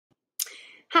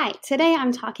Hi, today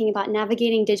I'm talking about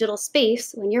navigating digital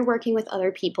space when you're working with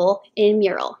other people in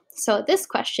Mural. So this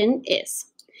question is,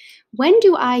 when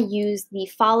do I use the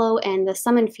follow and the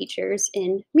summon features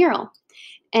in Mural?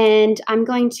 And I'm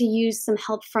going to use some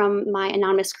help from my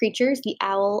anonymous creatures, the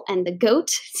owl and the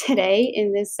goat, today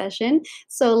in this session.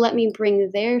 So let me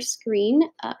bring their screen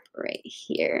up right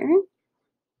here.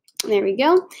 There we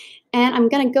go. And I'm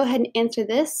going to go ahead and answer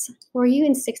this for you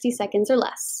in 60 seconds or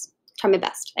less. Try my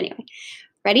best anyway.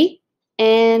 Ready?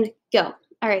 And go.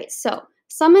 All right, so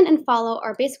summon and follow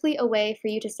are basically a way for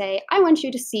you to say, I want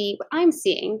you to see what I'm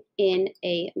seeing in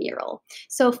a mural.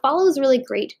 So follow is really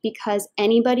great because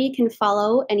anybody can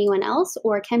follow anyone else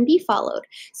or can be followed.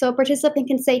 So a participant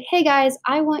can say, hey guys,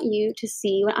 I want you to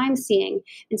see what I'm seeing.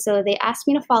 And so they ask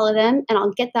me to follow them and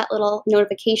I'll get that little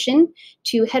notification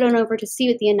to head on over to see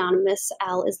what the anonymous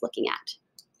owl is looking at.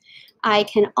 I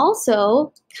can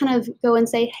also kind of go and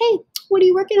say, hey, what are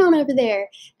you working on over there?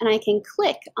 And I can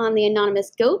click on the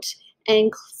anonymous goat and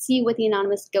see what the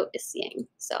anonymous goat is seeing.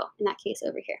 So in that case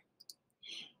over here.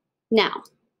 Now,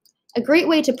 a great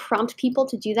way to prompt people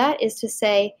to do that is to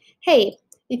say, hey,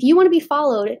 if you want to be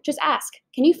followed, just ask,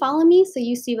 can you follow me so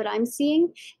you see what I'm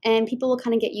seeing? And people will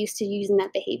kind of get used to using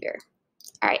that behavior.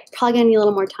 All right, probably gonna need a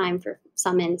little more time for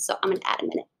summon, so I'm gonna add a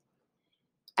minute.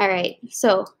 All right,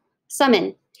 so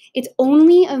summon. It's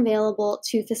only available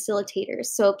to facilitators.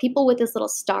 So people with this little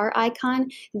star icon,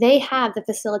 they have the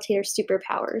facilitator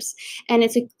superpowers. And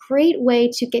it's a great way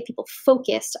to get people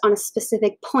focused on a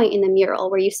specific point in the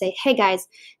mural where you say, hey guys,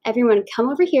 everyone come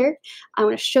over here. I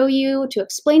want to show you to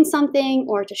explain something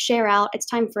or to share out. It's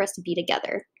time for us to be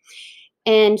together.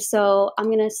 And so I'm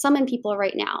going to summon people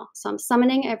right now. So I'm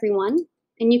summoning everyone.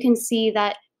 And you can see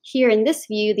that here in this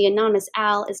view, the anonymous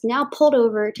owl is now pulled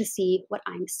over to see what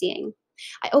I'm seeing.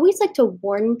 I always like to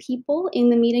warn people in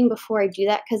the meeting before I do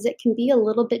that because it can be a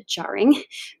little bit jarring,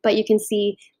 but you can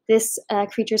see this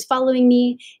creature is following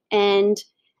me. And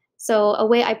so a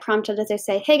way I prompt it is I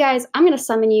say, hey guys, I'm going to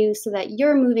summon you so that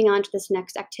you're moving on to this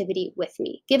next activity with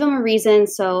me. Give them a reason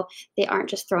so they aren't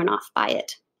just thrown off by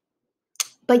it.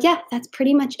 But yeah, that's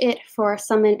pretty much it for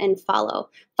summon and follow.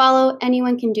 Follow,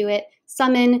 anyone can do it.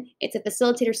 Summon, it's a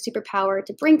facilitator superpower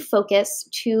to bring focus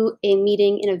to a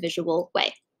meeting in a visual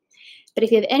way. But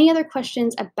if you have any other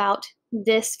questions about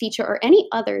this feature or any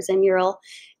others in Mural,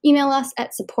 email us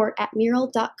at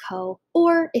support@mural.co.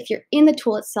 Or if you're in the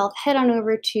tool itself, head on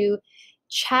over to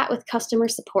chat with customer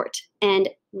support. And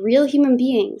real human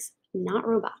beings, not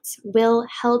robots, will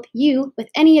help you with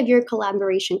any of your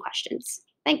collaboration questions.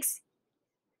 Thanks.